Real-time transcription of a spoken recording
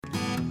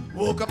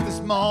Woke up this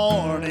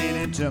morning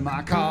into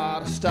my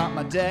car to start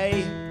my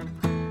day.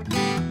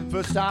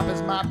 First stop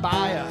is my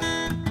buyer,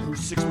 who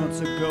 6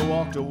 months ago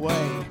walked away.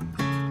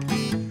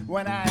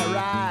 When I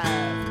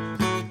arrive,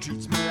 he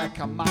treats me like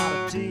a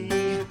commodity.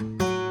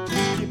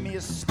 Just give me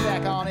a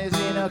spec on his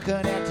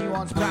interconnect, he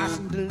wants price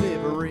and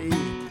delivery.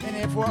 And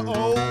if we're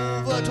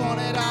over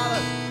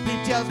 $20,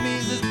 he tells me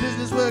it's this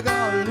business we're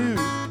gonna lose.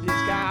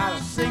 He's got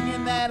us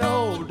singing that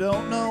old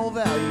don't know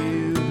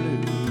value blues.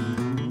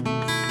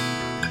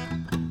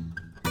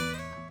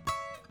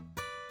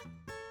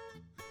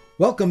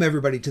 Welcome,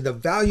 everybody, to the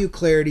Value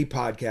Clarity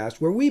Podcast,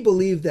 where we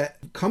believe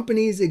that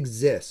companies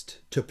exist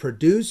to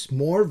produce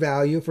more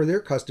value for their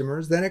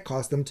customers than it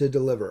costs them to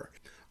deliver.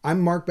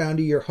 I'm Mark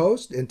Boundy, your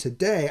host, and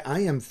today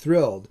I am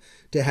thrilled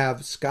to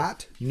have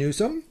Scott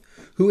Newsome,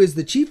 who is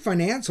the Chief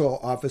Financial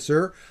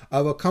Officer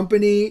of a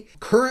company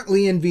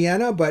currently in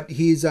Vienna, but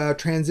he's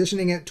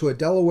transitioning it to a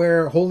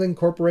Delaware holding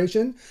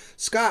corporation.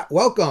 Scott,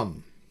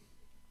 welcome.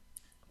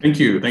 Thank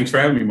you. Thanks for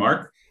having me,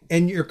 Mark.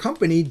 And your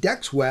company,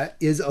 DexWet,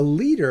 is a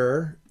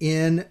leader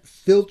in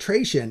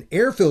filtration,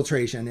 air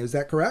filtration. Is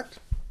that correct?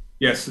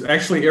 Yes,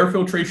 actually air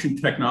filtration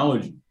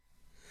technology.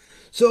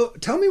 So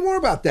tell me more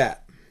about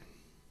that.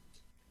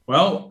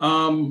 Well,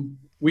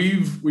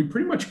 we've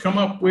pretty much come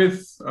up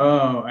with,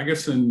 I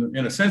guess, in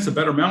a sense, a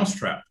better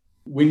mousetrap.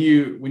 When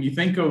you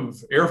think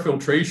of air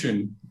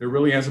filtration, there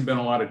really hasn't been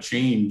a lot of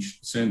change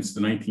since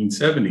the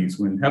 1970s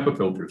when HEPA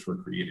filters were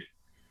created.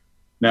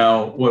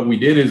 Now, what we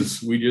did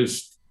is we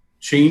just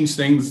change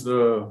things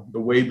the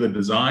way the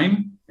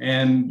design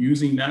and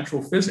using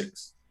natural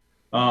physics.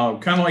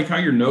 Kind of like how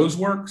your nose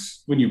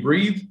works when you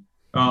breathe.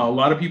 A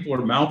lot of people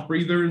are mouth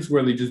breathers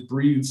where they just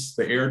breathe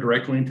the air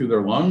directly into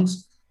their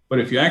lungs. But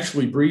if you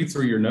actually breathe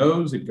through your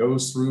nose, it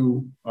goes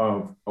through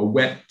a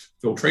wet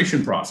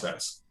filtration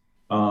process.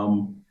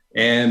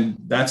 And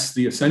that's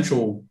the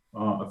essential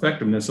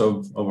effectiveness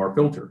of our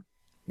filter.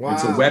 Wow.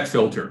 It's a wet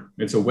filter.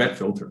 It's a wet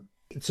filter.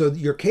 So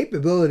your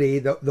capability,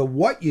 the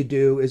what you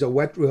do is a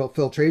wet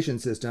filtration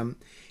system.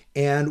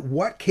 And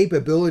what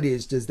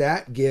capabilities does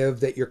that give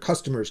that your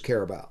customers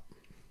care about?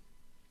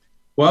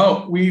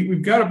 Well,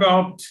 we've got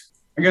about,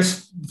 I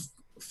guess,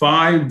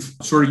 5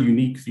 sort of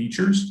unique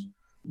features.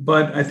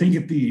 But I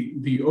think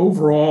the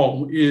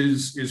overall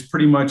is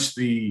pretty much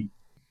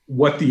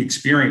what the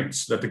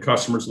experience that the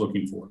customer is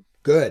looking for.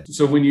 Good.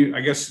 So when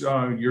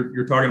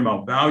you're talking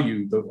about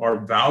value, our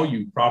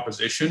value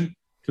proposition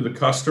to the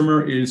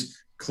customer is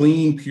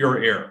clean,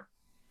 pure air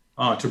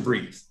to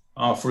breathe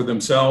for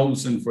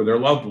themselves and for their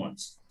loved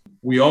ones.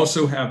 We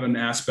also have an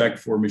aspect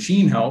for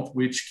machine health,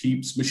 which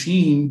keeps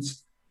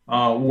machines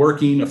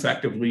working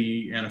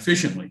effectively and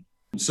efficiently.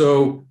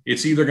 So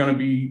it's either going to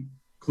be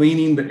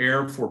cleaning the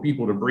air for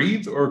people to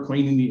breathe or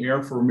cleaning the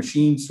air for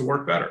machines to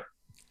work better.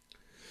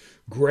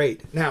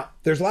 Great. Now,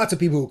 there's lots of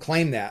people who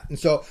claim that. And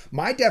so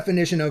my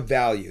definition of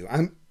value,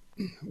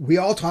 we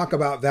all talk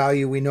about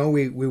value. We know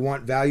we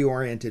want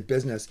value-oriented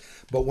business.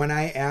 But when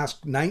I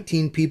ask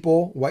 19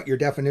 people what your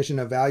definition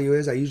of value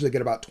is, I usually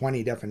get about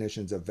 20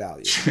 definitions of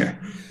value.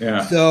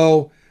 Yeah.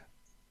 So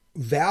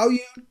value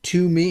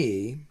to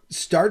me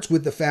starts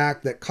with the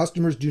fact that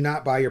customers do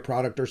not buy your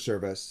product or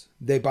service.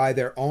 They buy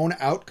their own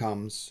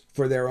outcomes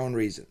for their own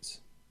reasons.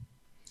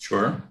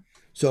 Sure.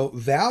 So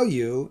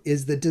value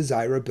is the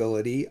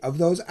desirability of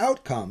those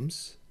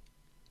outcomes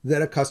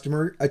that a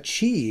customer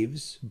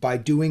achieves by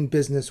doing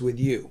business with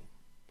you.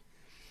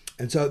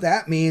 And so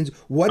that means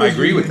I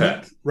agree with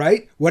that.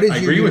 Right? I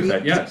agree with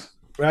that, yes.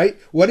 Right?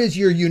 What is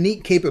your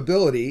unique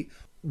capability?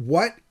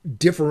 What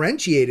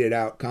differentiated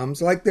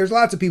outcomes? Like there's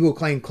lots of people who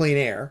claim clean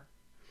air.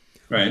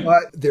 Right.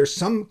 But there's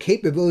some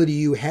capability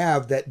you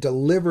have that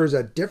delivers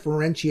a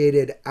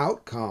differentiated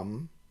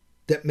outcome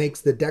that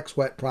makes the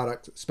DexWet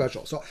product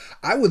special. So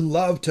I would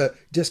love to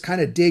just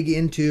kind of dig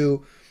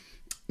into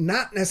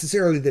not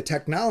necessarily the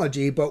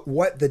technology, but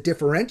what the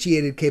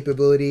differentiated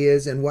capability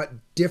is and what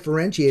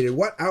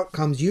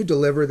outcomes you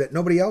deliver that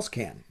nobody else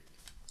can.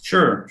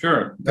 Sure.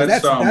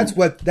 That's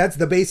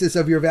the basis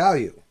of your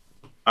value.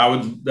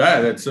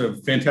 That's a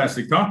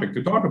fantastic topic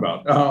to talk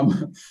about.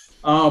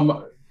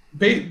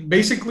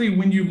 Basically,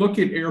 when you look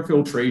at air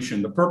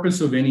filtration, the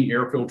purpose of any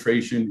air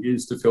filtration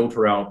is to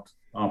filter out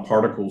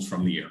particles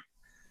from the air.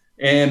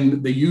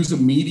 And they use a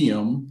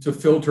medium to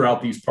filter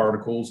out these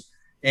particles.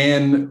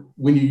 And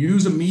when you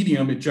use a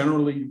medium, it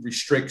generally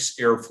restricts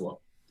airflow.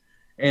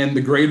 And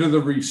the greater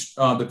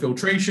the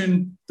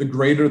filtration, the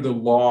greater the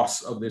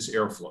loss of this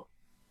airflow.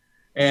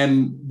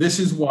 And this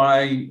is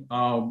why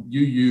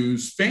you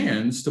use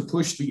fans to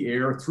push the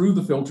air through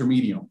the filter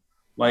medium,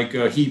 like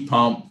a heat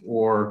pump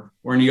or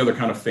any other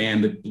kind of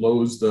fan that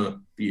blows the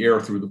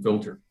air through the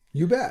filter.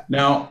 You bet.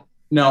 Now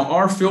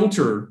our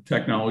filter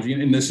technology,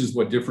 and this is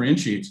what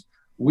differentiates,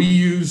 we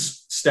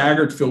use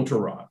staggered filter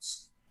rods.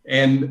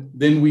 And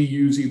then we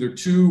use either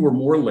 2 or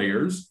more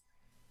layers,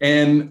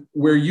 and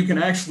where you can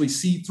actually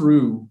see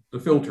through the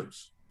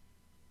filters.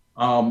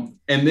 And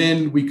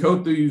then we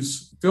coat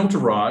these filter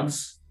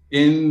rods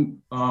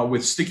in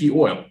with sticky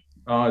oil.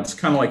 It's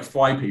kind of like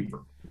fly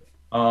paper.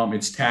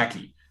 It's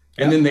tacky.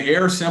 And then the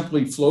air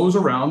simply flows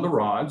around the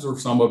rods, or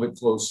some of it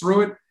flows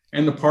through it,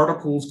 and the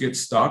particles get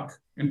stuck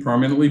and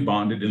permanently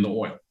bonded in the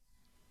oil.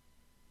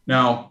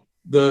 Now,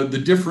 the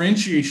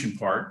differentiation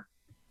part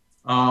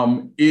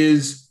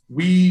is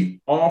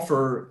we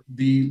offer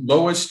the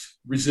lowest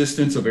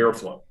resistance of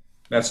airflow.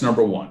 That's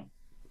number one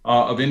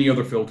of any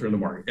other filter in the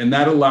market. And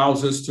that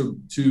allows us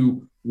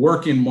to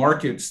work in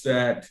markets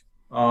that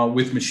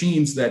with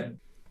machines that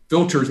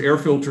air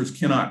filters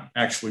cannot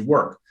actually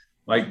work.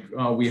 Like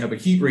we have a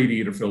heat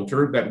radiator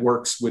filter that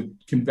works with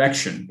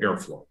convection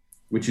airflow,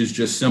 which is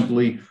just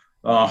simply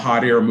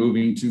hot air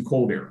moving to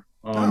cold air,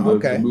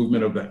 the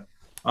movement of that.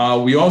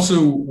 We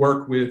also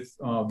work with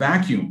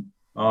vacuum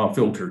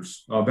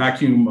filters,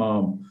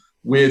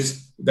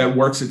 that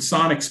works at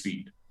sonic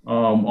speed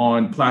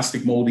on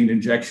plastic molding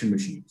injection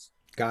machines.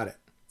 Got it.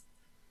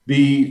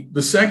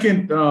 The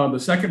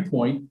second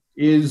point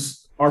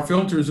is our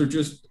filters are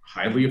just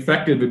highly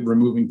effective at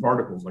removing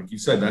particles. Like you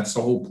said, that's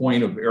the whole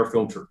point of air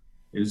filter,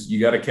 is you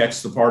got to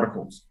catch the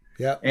particles.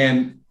 Yeah.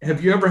 And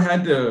have you ever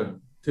had to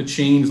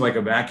change like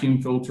a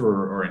vacuum filter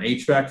or an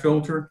HVAC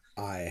filter?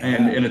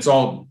 And it's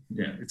all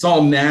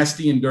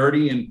nasty and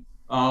dirty, and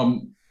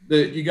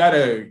you got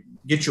to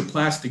get your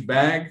plastic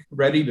bag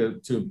ready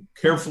to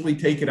carefully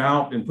take it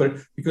out and put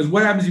it, because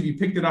what happens if you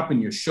picked it up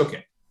and you shook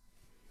it?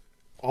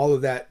 All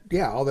of that,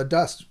 all the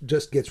dust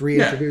just gets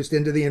reintroduced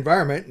into the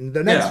environment, and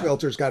the next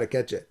filter's got to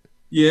catch it.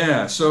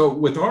 Yeah. So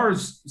with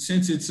ours,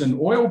 since it's an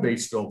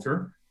oil-based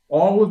filter,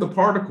 all of the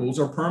particles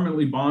are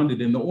permanently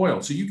bonded in the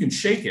oil. So you can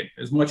shake it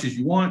as much as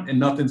you want and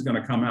nothing's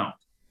going to come out.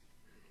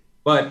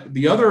 But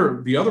the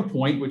other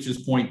point, which is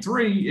point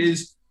 3,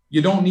 is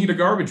you don't need a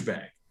garbage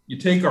bag. You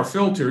take our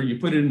filter, you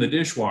put it in the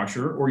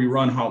dishwasher, or you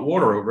run hot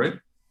water over it,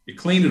 you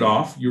clean it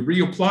off, you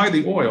reapply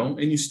the oil,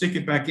 and you stick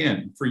it back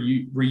in for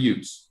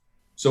reuse.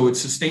 So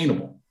it's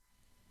sustainable.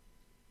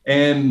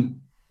 And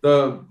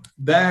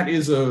that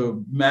is a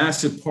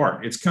massive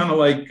part. It's kind of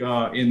like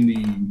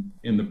in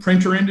the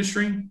printer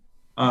industry.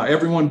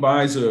 Everyone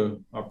buys a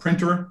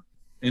printer,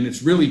 and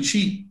it's really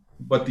cheap,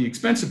 but the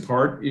expensive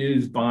part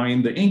is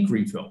buying the ink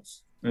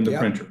refills in the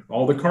printer,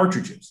 all the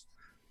cartridges.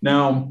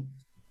 Now,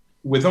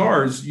 with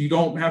ours, you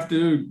don't have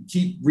to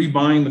keep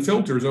rebuying the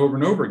filters over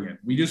and over again.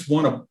 We just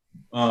want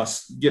to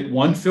get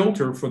one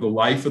filter for the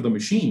life of the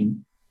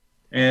machine,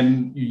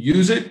 and you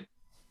use it,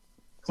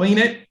 clean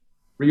it,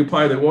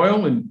 reapply the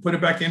oil, and put it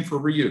back in for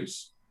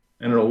reuse,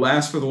 and it'll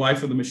last for the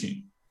life of the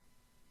machine.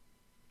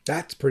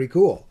 That's pretty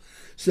cool.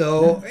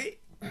 So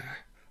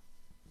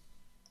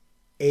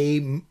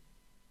a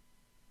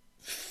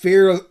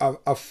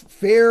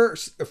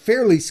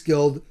fairly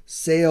skilled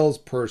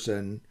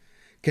salesperson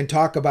can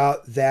talk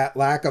about that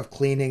lack of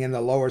cleaning and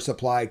the lower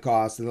supply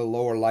costs and the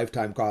lower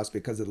lifetime costs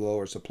because of the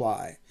lower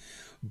supply.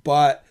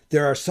 But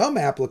there are some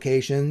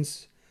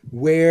applications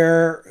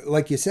where,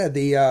 like you said,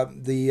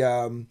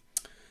 the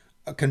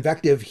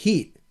convective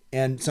heat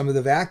and some of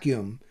the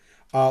vacuum,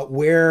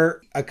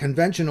 where a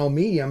conventional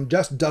medium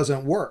just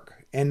doesn't work.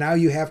 And now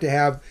you have to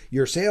have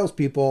your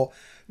salespeople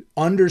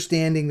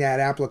understanding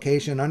that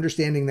application,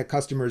 understanding the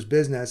customer's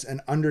business,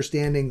 and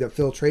understanding the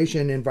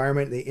filtration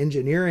environment, the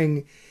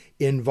engineering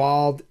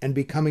involved, and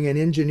becoming an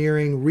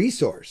engineering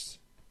resource.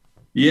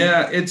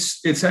 Yeah,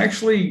 it's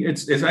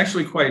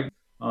actually quite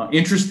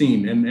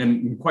interesting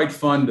and quite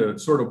fun to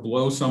sort of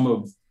blow some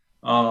of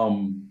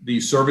the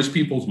service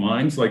people's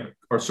minds. Like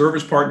our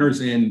service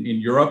partners in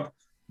Europe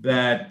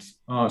that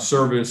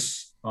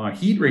service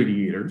heat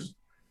radiators.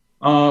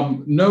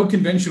 No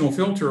conventional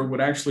filter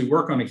would actually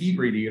work on a heat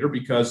radiator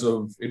because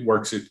it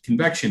works at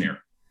convection air.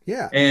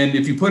 Yeah. And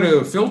if you put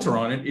a filter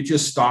on it, it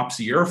just stops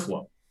the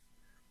airflow.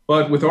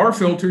 But with our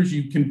filters,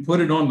 you can put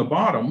it on the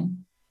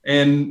bottom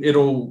and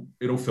it'll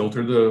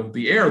filter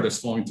the air that's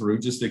flowing through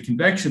just at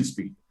convection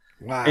speed.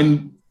 Wow.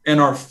 And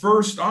our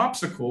first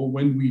obstacle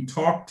when we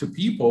talk to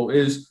people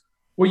is,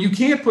 well, you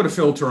can't put a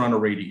filter on a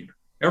radiator.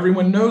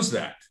 Everyone knows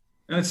that.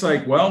 And it's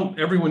like, well,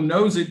 everyone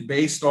knows it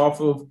based off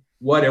of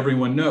what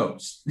everyone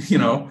knows,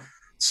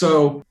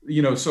 So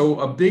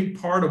a big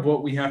part of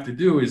what we have to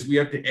do is we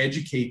have to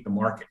educate the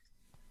market.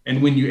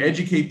 And when you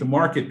educate the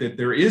market that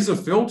there is a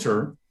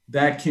filter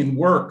that can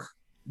work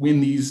when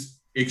these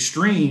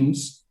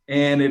extremes,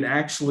 and it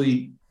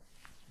actually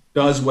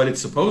does what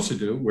it's supposed to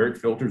do, where it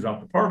filters out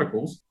the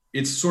particles,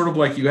 it's sort of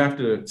like you have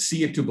to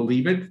see it to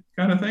believe it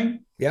kind of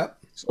thing. Yep.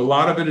 So a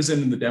lot of it is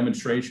in the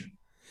demonstration.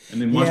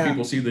 And then once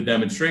people see the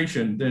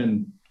demonstration,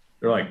 then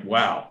they're like,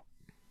 wow,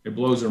 it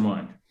blows their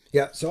mind.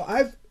 Yeah. So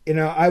I've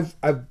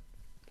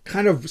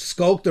kind of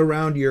skulked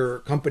around your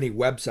company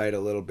website a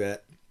little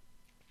bit,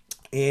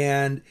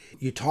 and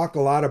you talk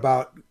a lot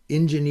about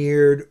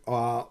engineered,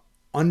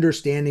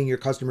 understanding your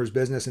customer's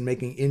business and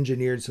making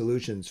engineered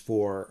solutions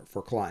for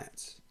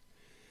clients.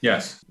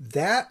 Yes.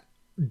 That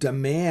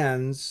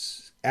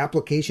demands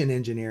application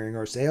engineering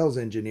or sales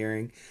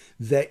engineering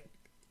that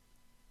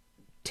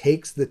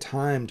takes the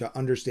time to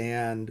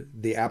understand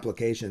the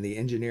application, the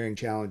engineering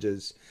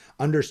challenges,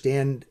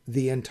 understand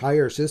the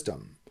entire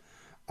system.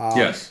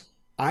 Yes.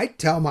 I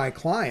tell my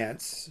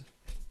clients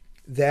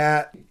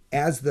that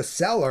as the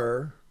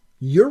seller,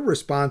 you're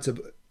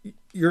responsible.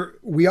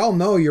 We all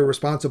know you're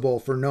responsible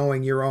for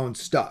knowing your own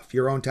stuff,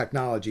 your own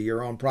technology,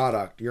 your own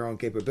product, your own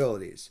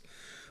capabilities.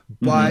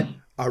 But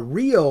a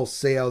real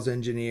sales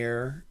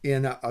engineer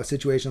in a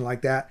situation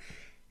like that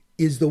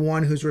is the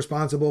one who's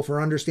responsible for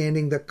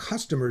understanding the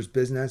customer's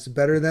business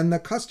better than the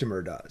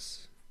customer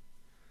does.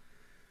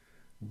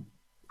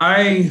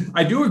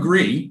 I do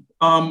agree.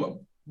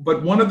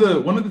 But one of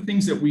the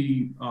things that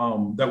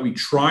we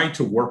try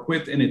to work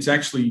with, and it's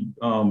actually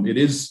it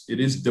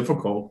is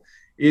difficult,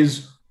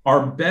 is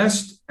our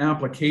best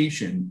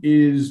application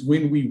is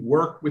when we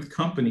work with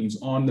companies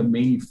on the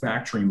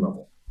manufacturing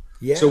level.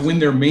 Yeah. So when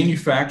they're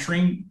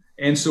manufacturing,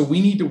 and so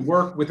we need to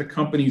work with a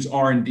company's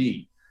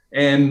R&D,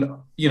 and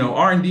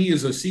R&D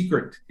is a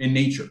secret in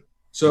nature.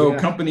 So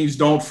companies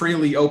don't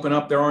freely open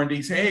up their R&D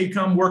and say, hey,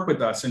 come work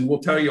with us, and we'll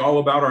tell you all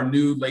about our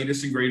new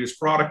latest and greatest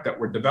product that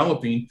we're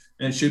developing,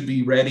 and it should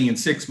be ready in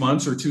 6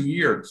 months or 2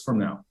 years from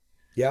now.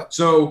 Yeah.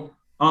 So,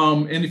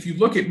 and if you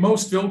look at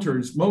most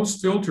filters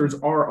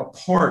are a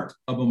part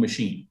of a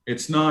machine.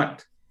 It's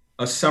not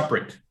a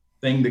separate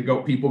thing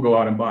that people go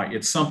out and buy.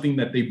 It's something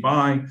that they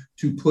buy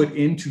to put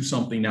into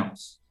something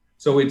else.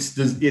 So it's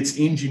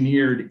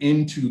engineered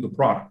into the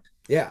product.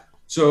 Yeah.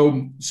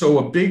 So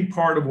a big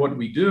part of what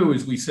we do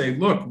is we say,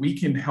 look, we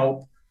can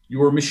help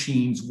your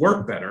machines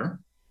work better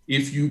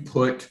if you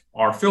put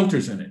our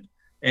filters in it.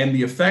 And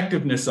the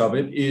effectiveness of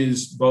it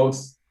is both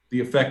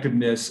the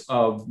effectiveness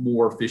of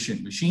more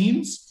efficient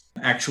machines.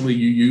 Actually,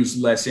 you use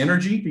less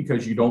energy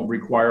because you don't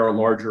require a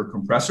larger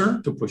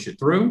compressor to push it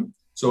through.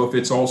 So if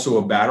it's also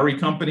a battery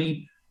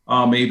company,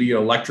 maybe an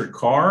electric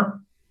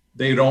car,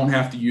 they don't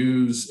have to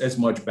use as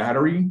much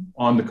battery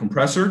on the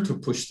compressor to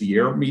push the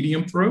air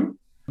medium through.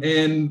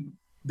 And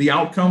the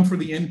outcome for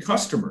the end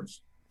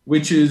customers,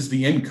 which is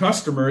the end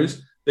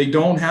customers, they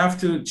don't have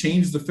to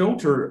change the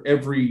filter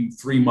every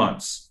 3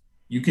 months.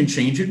 You can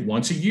change it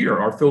once a year.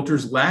 Our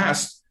filters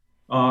last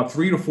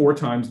 3 to 4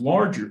 times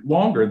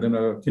longer than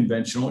a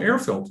conventional air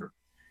filter.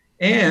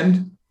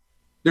 And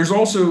there's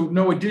also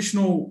no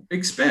additional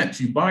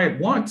expense. You buy it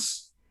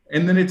once,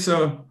 and then it's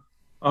a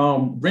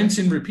rinse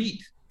and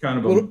repeat kind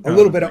of a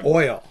little bit of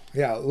oil.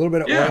 Yeah, a little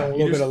bit of oil, a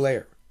little bit of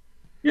layer.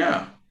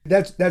 Yeah.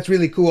 That's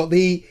really cool.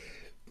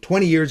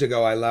 20 years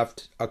ago, I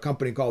left a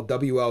company called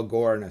W.L.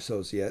 Gore and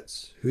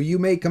Associates, who you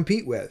may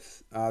compete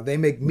with. They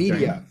make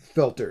media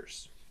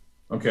filters.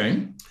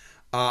 Okay.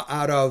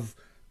 Out of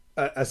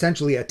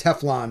essentially a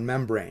Teflon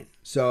membrane.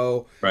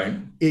 So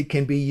it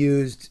can be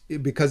used,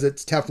 because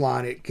it's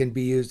Teflon, it can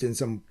be used in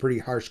some pretty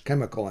harsh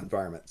chemical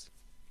environments.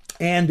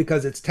 And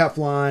because it's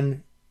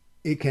Teflon,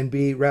 it can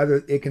be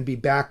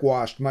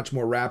backwashed much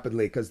more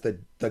rapidly because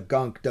the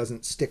gunk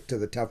doesn't stick to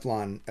the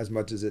Teflon as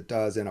much as it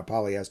does in a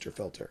polyester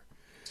filter.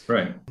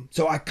 Right.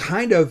 So I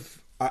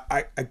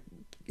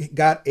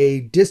got a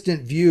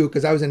distant view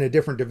because I was in a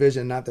different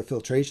division, not the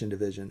filtration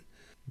division.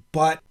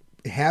 But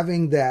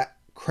having that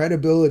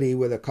credibility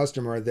with a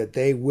customer that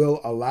they will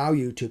allow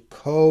you to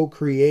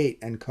co-create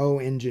and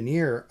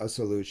co-engineer a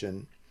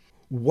solution.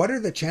 What are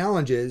the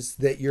challenges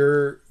that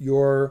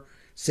your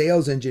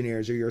sales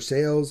engineers or your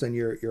sales and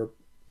your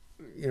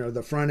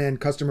the front end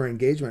customer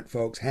engagement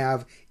folks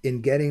have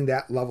in getting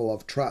that level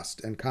of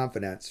trust and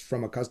confidence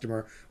from a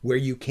customer where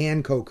you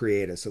can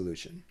co-create a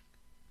solution?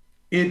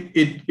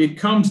 It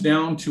comes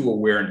down to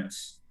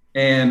awareness,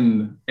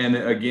 and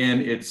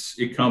again,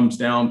 it comes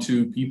down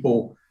to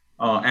people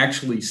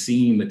actually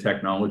seeing the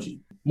technology.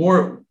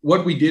 More,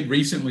 what we did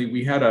recently,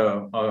 we had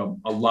a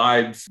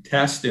live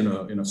test in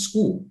a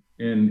school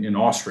in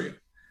Austria,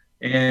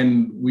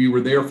 and we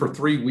were there for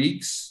 3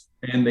 weeks.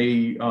 And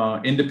they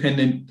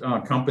independent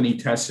company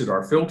tested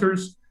our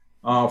filters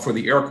for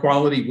the air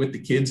quality with the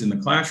kids in the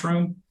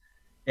classroom.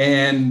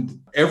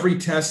 And every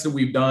test that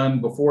we've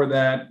done before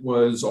that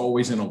was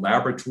always in a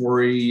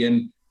laboratory,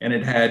 and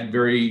it had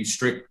very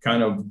strict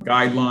kind of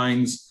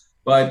guidelines.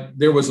 But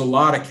there was a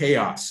lot of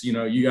chaos.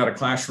 You got a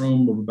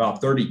classroom of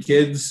about 30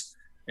 kids,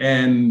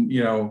 and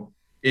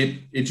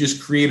it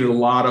just created a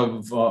lot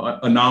of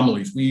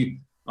anomalies.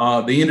 They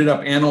ended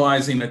up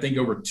analyzing, I think,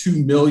 over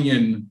 2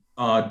 million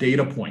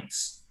data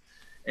points,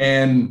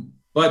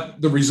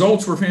 but the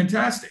results were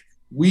fantastic.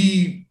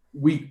 We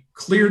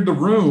cleared the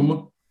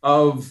room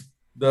of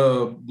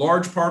the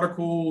large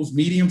particles,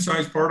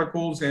 medium-sized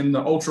particles, and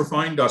the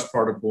ultra-fine dust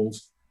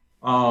particles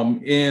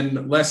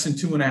in less than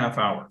 2.5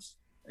 hours,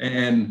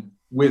 and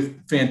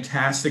with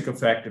fantastic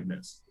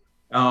effectiveness.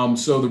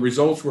 So the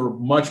results were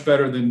much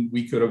better than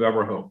we could have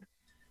ever hoped.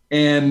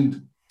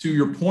 And to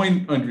your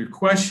point under your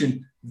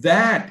question,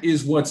 that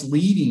is what's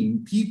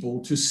leading people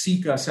to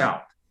seek us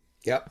out.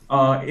 Yep.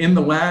 In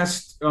the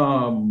last,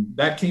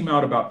 that came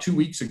out about 2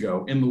 weeks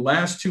ago. In the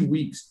last 2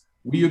 weeks,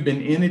 we have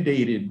been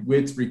inundated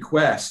with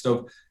requests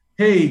of,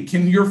 hey,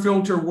 can your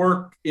filter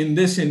work in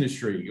this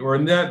industry or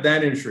in that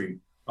industry?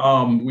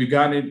 We've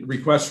gotten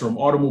requests from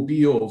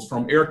automobiles,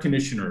 from air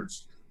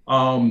conditioners,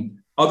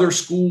 other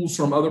schools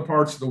from other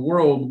parts of the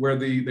world where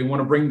they want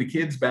to bring the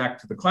kids back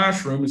to the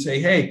classroom and say,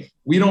 hey,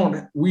 we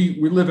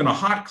live in a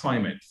hot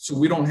climate, so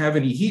we don't have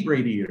any heat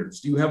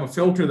radiators. Do you have a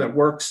filter that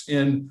works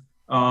in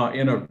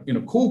in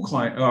a cool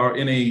climate or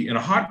in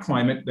a hot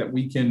climate that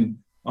we can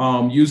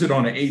use it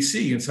on an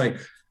AC. It's like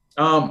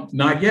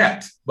not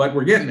yet, but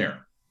we're getting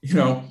there. You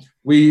know,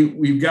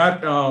 we've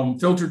got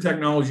filter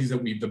technologies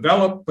that we've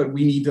developed, but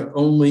we can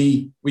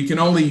only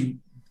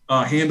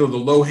handle the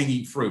low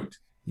hanging fruit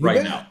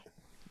right now.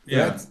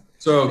 Yeah.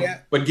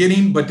 But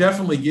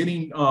definitely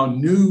getting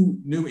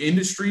new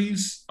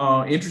industries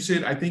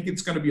interested. I think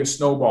it's going to be a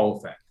snowball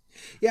effect.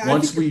 Yeah.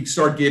 Once we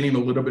start getting a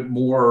little bit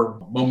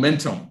more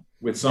momentum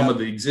with some of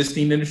the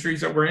existing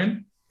industries that we're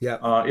in,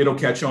 it'll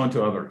catch on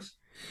to others.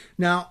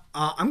 Now,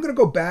 I'm going to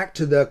go back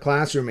to the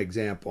classroom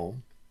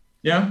example.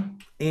 Yeah.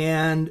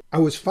 And I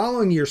was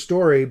following your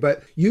story,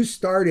 but you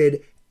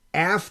started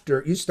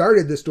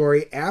the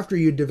story after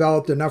you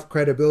developed enough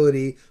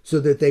credibility so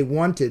that they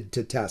wanted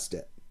to test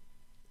it.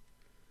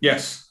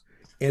 Yes.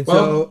 And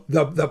so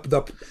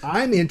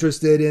I'm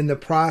interested in the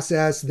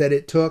process that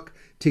it took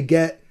to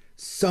get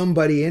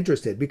somebody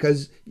interested,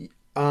 because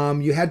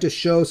you had to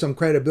show some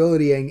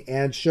credibility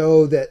and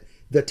show that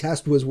the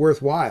test was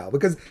worthwhile,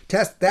 because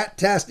that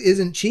test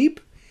isn't cheap,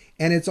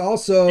 and it's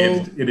also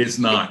it is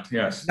not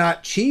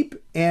not cheap,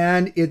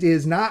 and it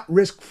is not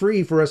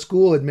risk-free for a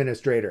school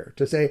administrator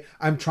to say,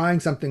 I'm trying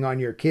something on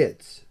your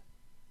kids.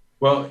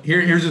 Well,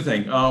 here's the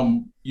thing.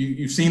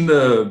 You've seen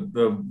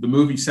the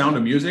movie Sound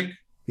of Music?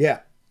 Yeah.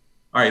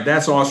 All right,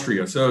 that's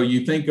Austria. So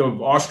you think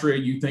of Austria,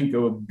 you think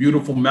of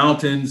beautiful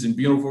mountains and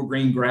beautiful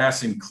green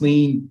grass and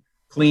clean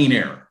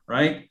air,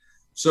 right?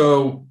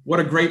 So what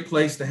a great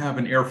place to have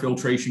an air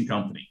filtration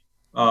company.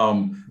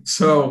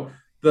 It's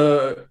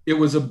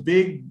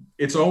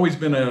always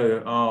been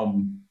a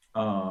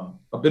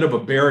bit of a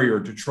barrier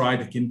to try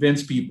to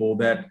convince people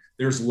that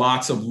there's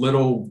lots of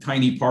little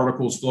tiny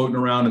particles floating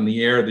around in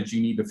the air that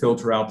you need to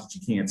filter out that you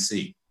can't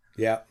see.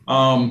 Yeah.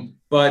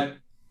 But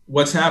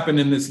what's happened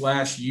in this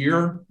last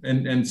year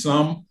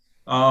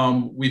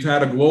we've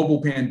had a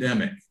global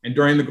pandemic. And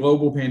during the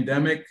global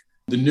pandemic,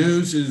 the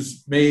news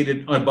has made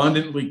it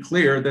abundantly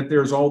clear that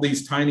there's all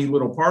these tiny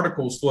little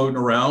particles floating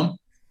around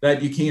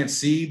that you can't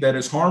see that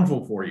is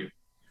harmful for you.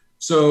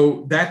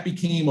 So that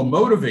became a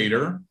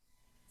motivator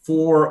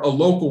for a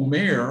local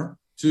mayor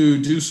to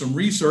do some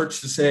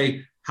research to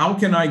say, how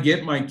can I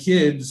get my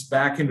kids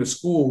back into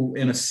school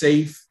in a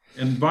safe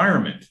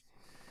environment?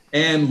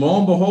 And lo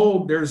and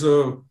behold,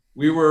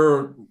 we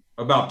were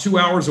about 2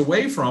 hours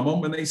away from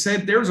them, and they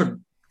said, there's a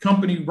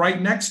company right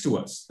next to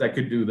us that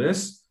could do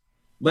this.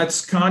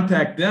 Let's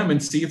contact them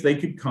and see if they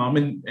could come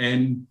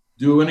and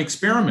do an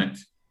experiment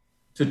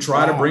to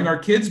try to bring our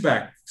kids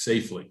back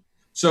safely.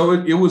 So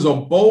it was a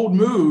bold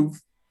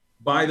move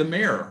by the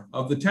mayor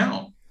of the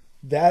town.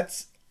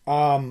 That's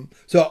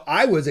so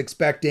I was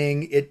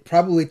expecting it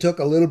probably took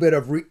a little bit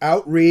of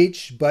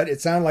outreach, but it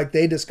sounded like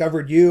they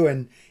discovered you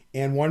and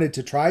wanted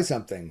to try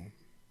something.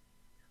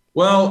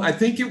 Well, I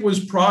think it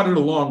was prodded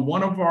along.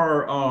 One of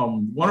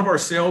our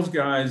sales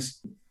guys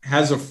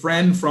has a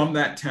friend from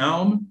that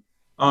town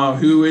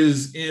who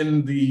is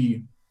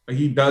he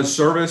does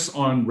service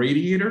on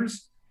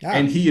radiators,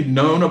 and he had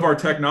known of our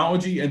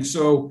technology. And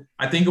so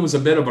I think it was a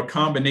bit of a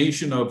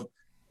combination of,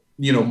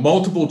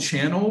 multiple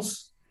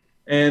channels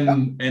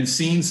and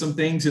seeing some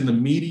things in the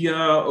media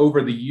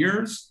over the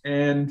years.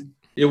 And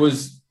it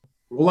was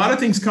a lot of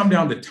things come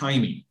down to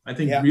timing. I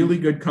think really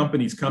good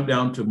companies come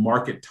down to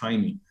market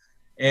timing.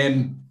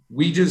 And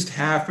we just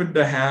happened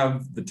to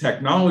have the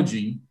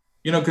technology,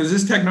 because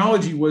this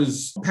technology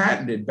was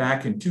patented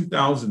back in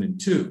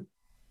 2002.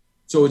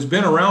 So it's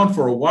been around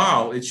for a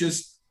while. It's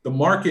just the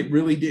market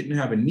really didn't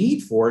have a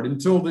need for it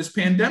until this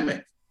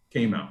pandemic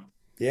came out.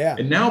 Yeah.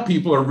 And now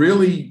people are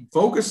really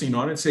focusing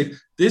on it and say,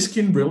 this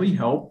can really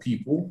help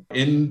people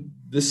in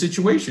this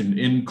situation,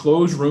 in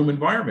closed room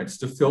environments,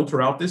 to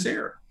filter out this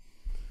air.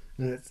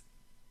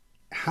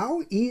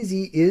 How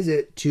easy is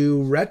it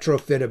to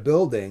retrofit a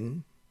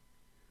building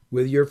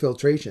with your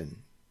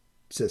filtration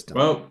system?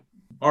 Well,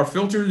 our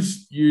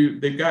filters,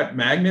 they've got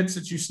magnets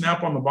that you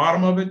snap on the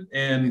bottom of it,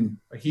 and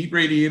a heat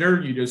radiator,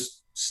 you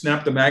just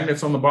snap the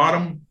magnets on the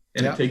bottom,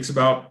 and it takes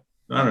about,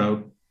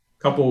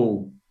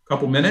 couple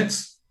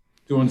minutes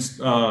to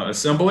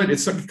assemble it.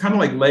 It's kind of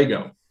like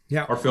Lego.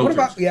 Yeah. Our filters.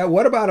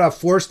 What about a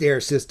forced air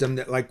system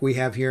that like we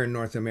have here in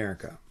North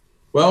America?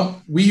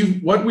 Well,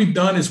 what we've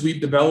done is we've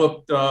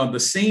developed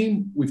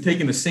we've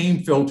taken the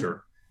same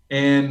filter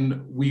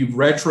and we've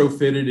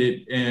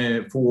retrofitted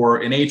it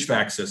for an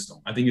HVAC system.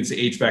 I think it's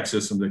the HVAC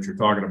system that you're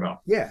talking about.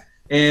 Yeah.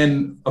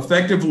 And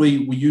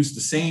effectively, we use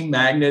the same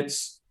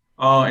magnets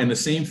and the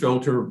same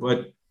filter,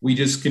 but we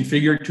just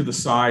configure it to the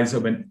size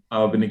of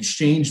an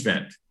exchange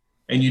vent.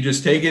 And you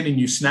just take it and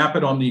you snap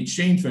it on the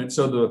exchange vent.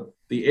 So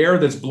the air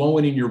that's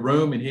blowing in your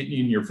room and hitting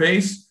you in your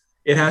face,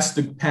 it has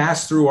to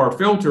pass through our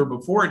filter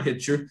before it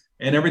hits you,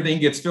 and everything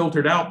gets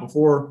filtered out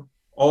before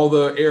all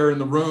the air in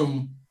the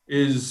room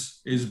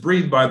is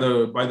breathed by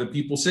the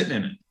people sitting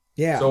in it.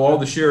 Yeah. So all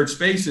the shared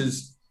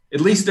spaces,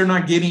 at least they're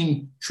not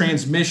getting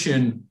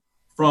transmission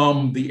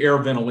from the air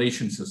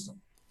ventilation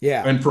system.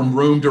 Yeah. And from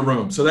room to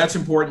room. So that's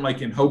important,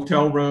 like in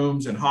hotel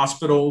rooms and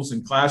hospitals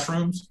and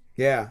classrooms.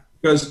 Yeah.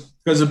 Because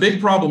Because a big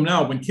problem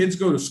now, when kids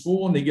go to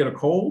school and they get a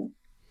cold,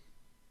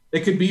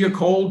 it could be a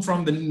cold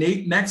from the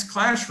next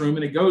classroom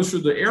and it goes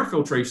through the air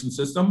filtration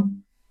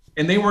system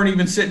and they weren't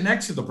even sitting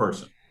next to the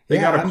person. They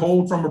got a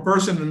cold from a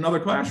person in another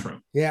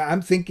classroom. Yeah,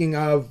 I'm thinking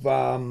of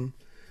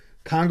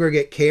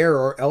congregate care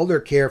or elder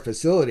care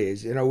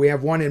facilities. You know, we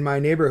have one in my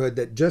neighborhood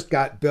that just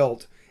got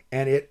built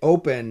and it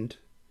opened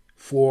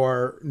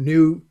for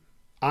new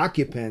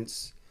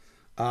occupants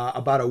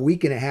about a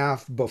week and a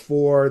half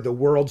before the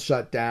world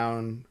shut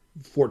down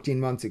 14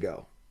 months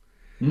ago.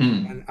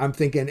 And I'm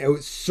thinking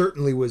it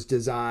certainly was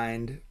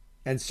designed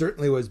and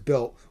certainly was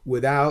built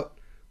without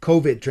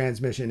COVID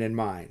transmission in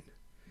mind.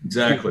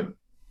 Exactly.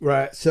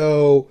 Right.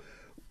 So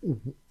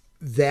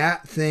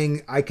that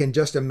thing, I can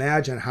just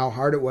imagine how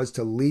hard it was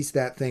to lease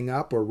that thing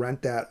up or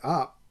rent that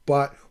up.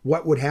 But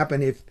what would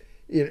happen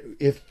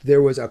if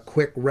there was a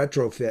quick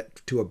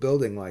retrofit to a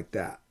building like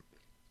that?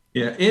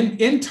 Yeah,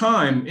 in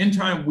time,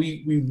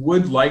 we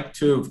would like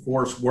to, of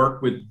course,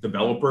 work with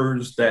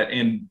developers that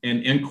and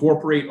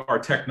incorporate our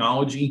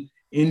technology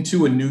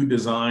into a new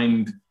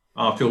designed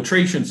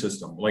filtration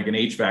system, like an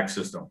HVAC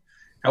system.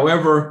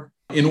 However,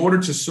 in order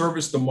to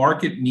service the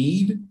market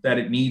need that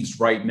it needs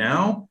right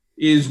now,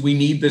 is we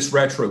need this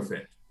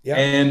retrofit. Yeah.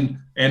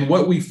 And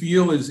what we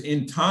feel is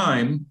in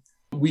time,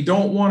 we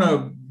don't want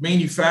to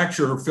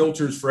manufacture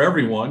filters for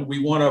everyone. We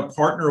want to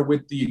partner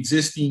with the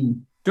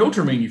existing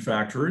filter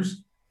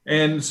manufacturers.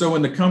 And so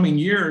in the coming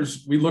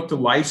years, we look to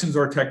license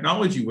our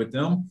technology with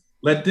them,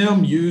 let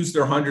them use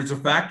their hundreds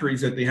of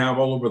factories that they have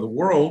all over the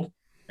world.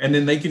 And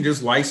then they can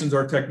just license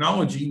our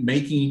technology,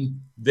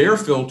 making their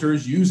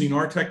filters using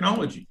our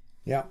technology.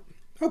 Yeah.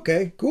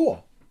 Okay,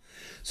 cool.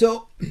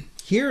 So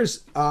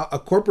here's a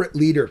corporate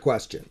leader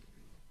question.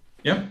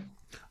 Yep.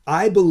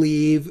 I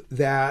believe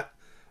that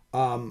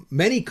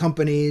many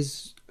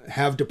companies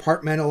have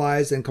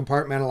departmentalized and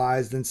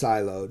compartmentalized and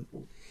siloed.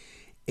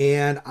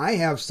 And I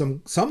have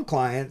some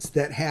clients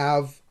that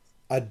have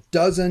a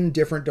dozen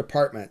different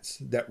departments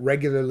that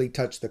regularly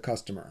touch the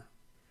customer.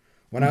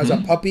 When I was a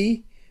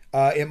puppy,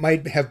 it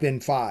might have been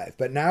 5,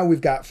 but now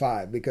we've got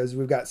 5 because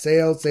we've got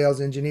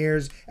sales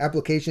engineers,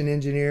 application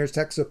engineers,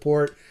 tech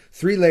support,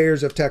 3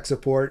 layers of tech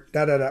support,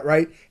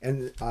 right?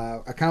 And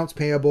accounts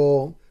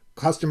payable,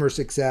 customer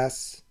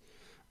success,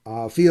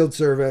 field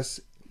service.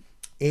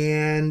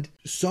 And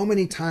so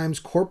many times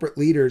corporate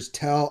leaders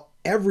tell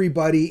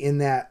everybody in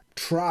that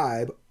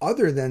tribe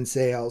other than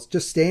sales,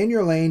 just stay in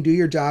your lane, do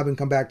your job, and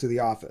come back to the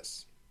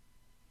office.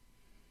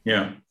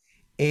 Yeah.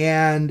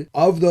 And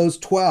of those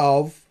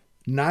 12,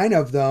 9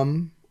 of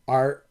them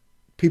are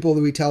people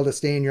that we tell to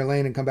stay in your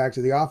lane and come back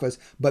to the office.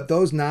 But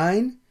those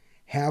 9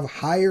 have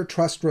higher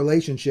trust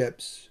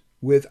relationships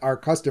with our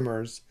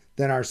customers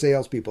than our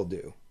salespeople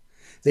do.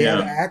 They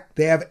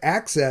have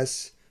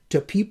access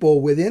to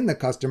people within the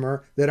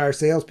customer that our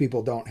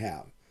salespeople don't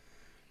have.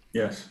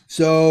 Yes.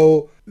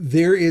 So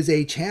there is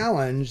a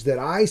challenge that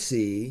I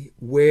see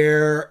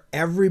where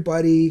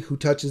everybody who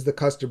touches the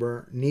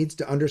customer needs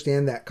to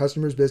understand that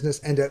customer's business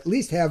and at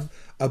least have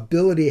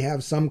ability to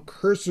have some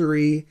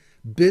cursory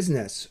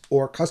business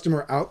or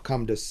customer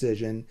outcome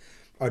discussion,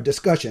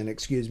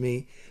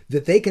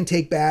 that they can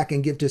take back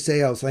and give to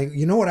sales. Like,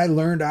 you know what I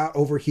learned out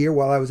over here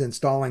while I was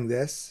installing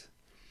this?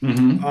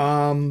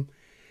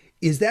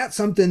 Is that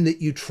something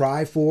that you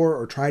try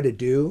to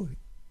do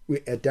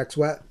at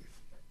DexWet?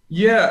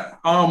 Yeah.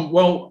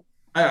 Well,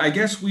 I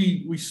guess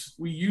we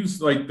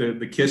use like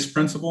the KISS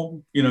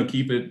principle,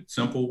 keep it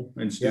simple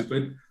and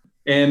stupid.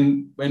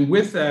 Yep. And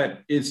with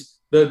that is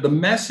the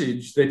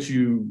message that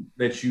you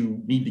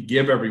need to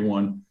give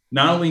everyone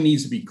not only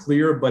needs to be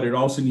clear, but it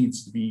also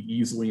needs to be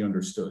easily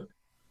understood.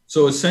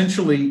 So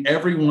essentially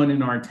everyone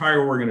in our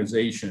entire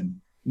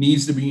organization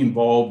needs to be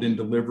involved in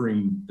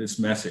delivering this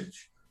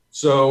message.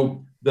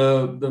 So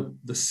the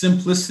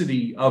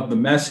simplicity of the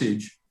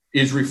message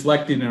is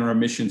reflected in our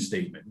mission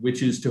statement,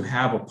 which is to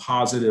have a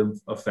positive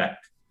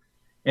effect.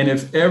 And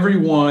if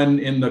everyone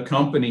in the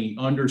company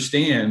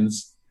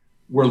understands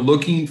we're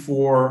looking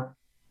for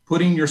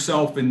putting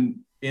yourself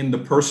in the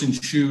person's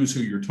shoes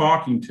who you're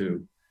talking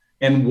to,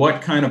 and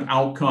what kind of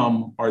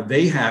outcome are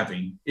they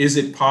having? Is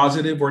it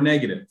positive or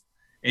negative?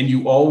 And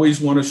you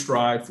always want to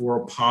strive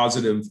for a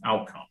positive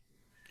outcome.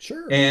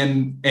 Sure.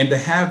 And to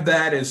have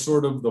that as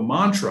sort of the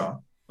mantra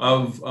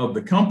of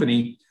the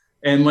company.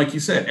 And like you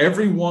said,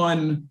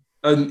 everyone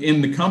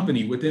in the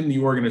company, within the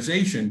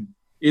organization,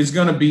 is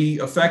going to be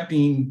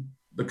affecting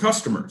the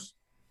customers,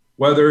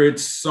 whether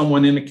it's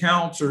someone in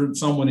accounts or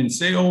someone in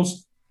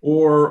sales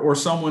or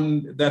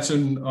someone that's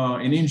an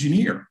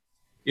engineer.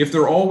 If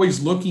they're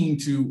always looking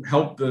to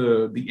help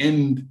the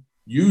end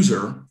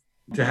user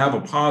to have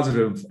a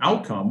positive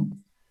outcome,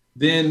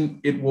 then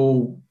it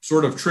will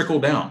sort of trickle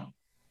down.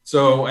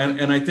 So,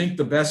 and I think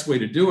the best way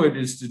to do it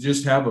is to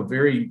just have a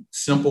very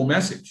simple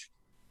message.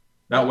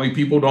 That way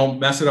people don't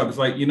mess it up. It's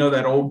like,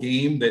 that old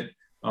game that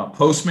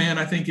Postman,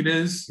 I think it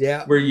is,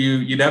 where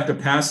you'd have to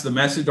pass the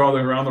message all the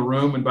way around the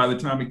room. And by the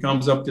time it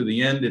comes up to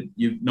the end,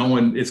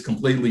 it's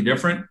completely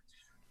different.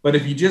 But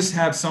if you just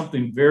have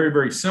something very,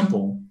 very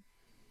simple,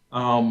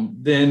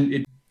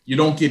 then you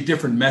don't get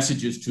different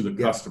messages to the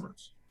Yeah.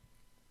 customers.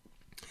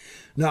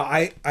 No,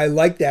 I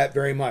like that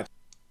very much.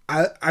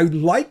 I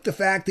like the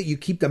fact that you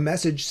keep the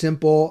message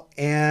simple.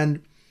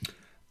 And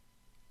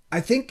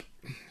I think,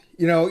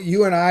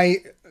 you and I,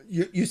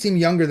 you seem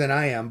younger than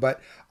I am,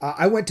 but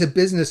I went to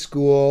business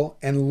school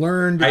and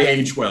learned. I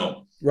age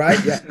well.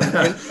 Right? Yeah.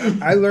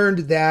 And I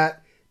learned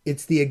that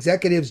it's the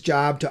executive's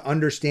job to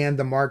understand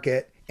the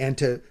market and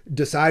to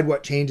decide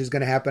what change is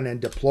going to happen and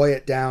deploy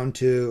it down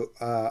to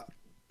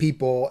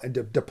people and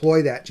to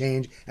deploy that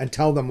change and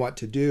tell them what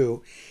to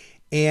do.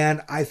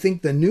 And I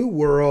think the new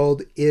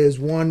world is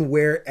one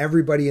where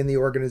everybody in the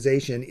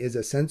organization is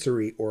a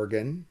sensory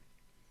organ.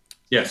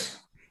 Yes.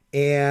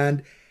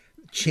 And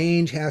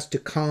change has to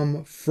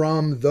come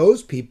from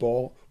those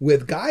people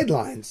with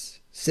guidelines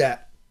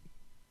set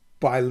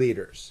by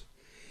leaders.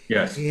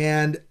 Yes.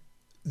 And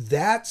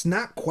that's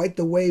not quite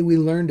the way we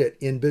learned it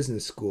in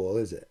business school,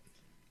 is it?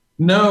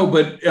 No,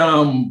 but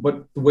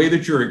the way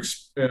that you're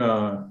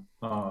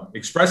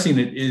expressing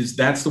it is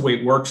that's the way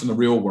it works in the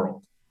real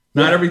world.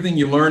 Not everything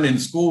you learn in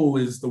school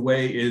is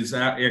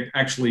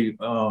actually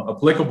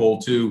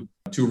applicable to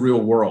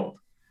real world.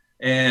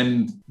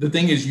 And the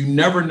thing is, you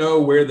never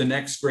know where the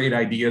next great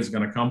idea is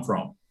going to come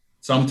from.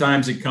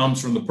 Sometimes it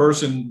comes from the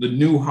person, the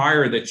new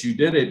hire that you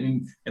did it,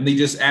 and they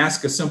just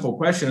ask a simple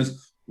question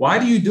is, why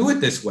do you do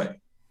it this way?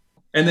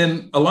 And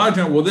then a lot of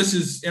times, well, this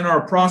is in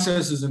our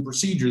processes and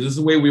procedures. This is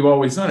the way we've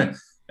always done it.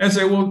 And I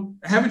say, well,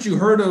 haven't you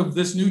heard of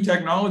this new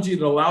technology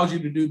that allows you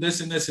to do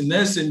this and this and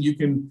this,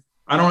 and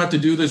I don't have to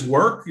do this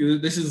work.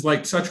 This is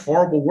like such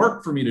horrible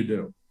work for me to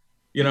do.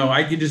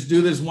 I can just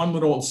do this one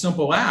little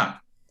simple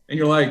app. And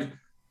you're like,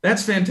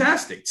 that's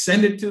fantastic.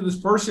 Send it to this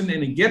person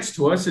and it gets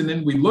to us. And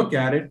then we look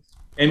at it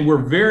and we're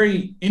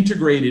very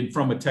integrated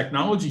from a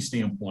technology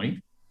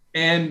standpoint.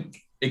 And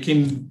it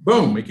can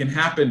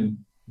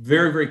happen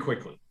very, very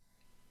quickly.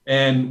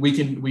 And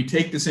we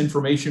take this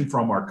information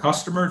from our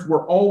customers.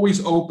 We're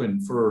always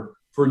open for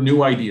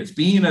new ideas.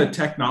 Being a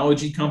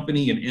technology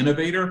company and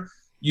innovator,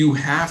 you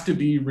have to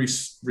be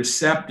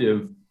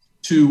receptive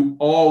to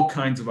all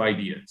kinds of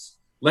ideas.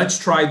 Let's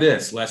try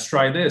this. Let's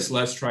try this.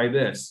 Let's try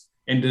this.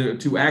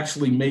 And to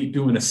actually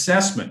do an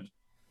assessment.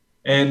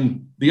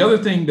 And the other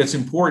thing that's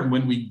important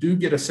when we do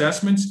get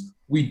assessments,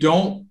 we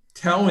don't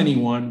tell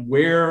anyone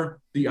where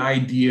the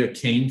idea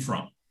came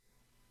from.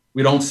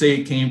 We don't say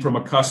it came from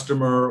a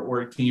customer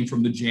or it came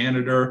from the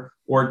janitor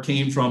or it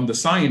came from the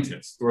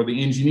scientist or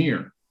the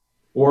engineer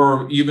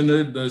or even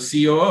the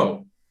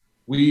COO.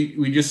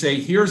 We just say,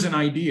 here's an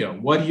idea.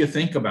 What do you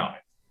think about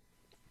it?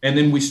 And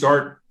then we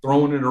start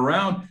throwing it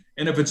around.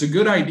 And if it's a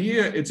good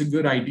idea, it's a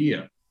good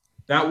idea.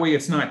 That way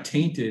it's not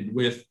tainted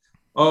with,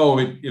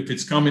 if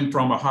it's coming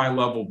from a high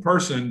level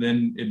person,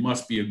 then it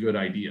must be a good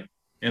idea.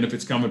 And if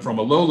it's coming from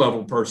a low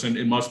level person,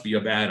 it must be a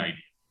bad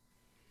idea.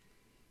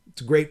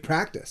 It's a great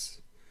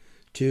practice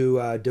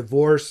to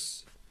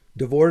divorce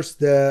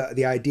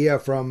the idea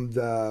from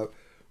the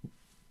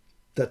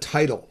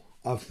title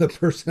of the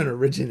person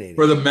originating.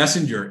 For the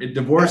messenger. It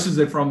divorces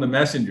it from the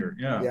messenger.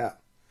 Yeah. Yeah.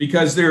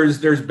 Because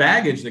there's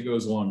baggage that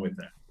goes along with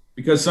that.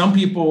 Because some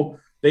people,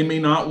 they may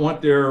not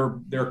want their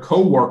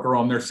coworker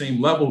on their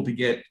same level to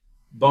get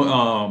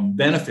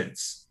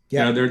benefits.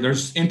 Yeah.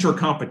 There's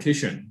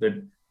intercompetition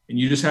and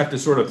you just have to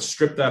sort of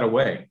strip that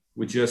away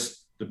with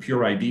just the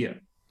pure idea.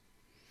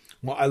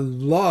 Well, I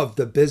love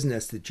the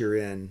business that you're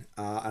in,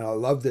 and I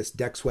love this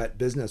Deck Sweat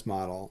business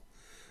model.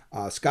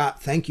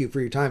 Scott, thank you for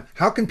your time.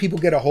 How can people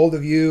get a hold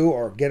of you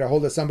or get a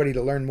hold of somebody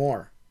to learn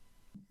more?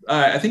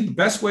 I think the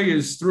best way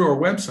is through our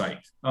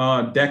website,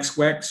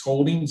 DexWet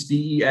Holdings,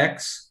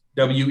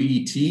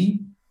 DEXWET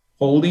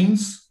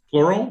Holdings,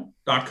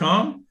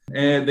 plural.com.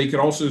 And they could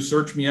also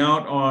search me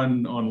out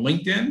on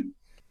LinkedIn.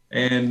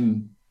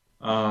 And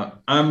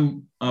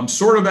I'm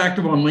sort of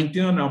active on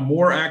LinkedIn. I'm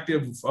more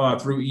active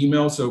through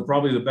email. So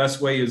probably the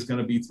best way is going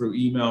to be through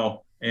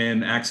email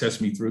and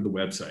access me through the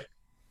website.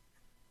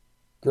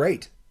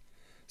 Great.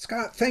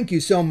 Scott, thank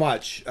you so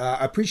much.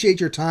 I appreciate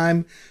your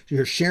time.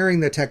 You're sharing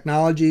the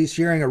technology,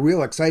 sharing a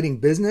real exciting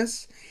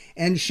business,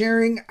 and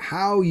sharing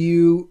how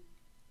you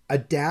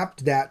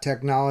adapt that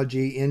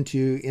technology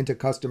into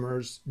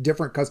customers,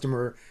 different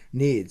customer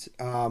needs.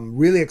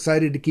 Really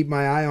excited to keep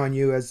my eye on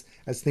you as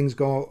things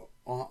go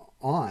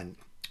on.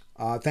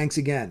 Thanks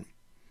again.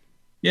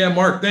 Yeah,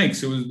 Mark,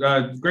 thanks. It was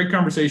a great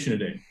conversation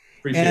today.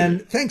 Appreciate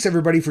it. Thanks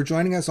everybody for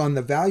joining us on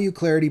the Value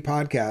Clarity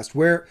Podcast,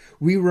 where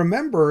we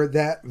remember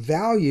that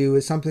value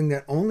is something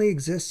that only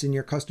exists in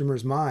your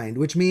customer's mind,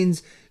 which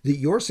means that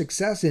your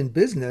success in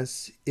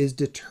business is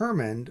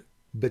determined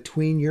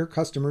between your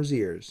customer's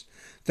ears.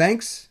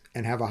 Thanks,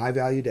 and have a high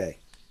value day.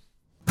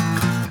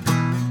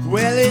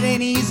 Well, it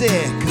ain't easy,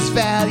 cause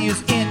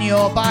value's in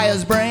your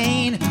buyer's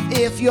brain.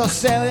 If you're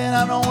selling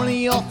on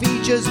only your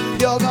features,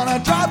 you're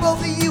gonna drive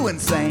both of you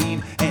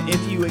insane. And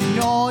if you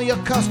ignore your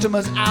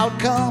customers'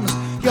 outcomes,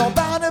 you're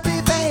bound to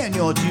be paying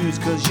your dues,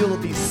 cause you'll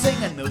be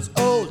singing those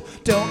old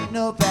don't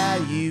know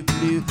value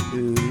blues.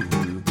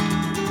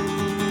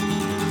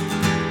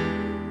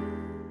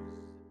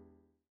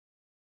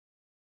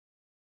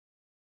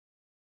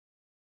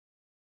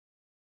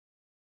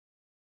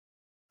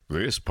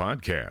 This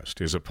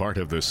podcast is a part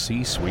of the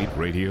C-Suite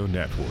Radio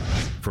Network.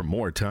 For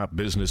more top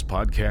business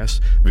podcasts,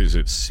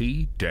 visit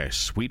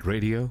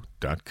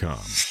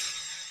c-suiteradio.com.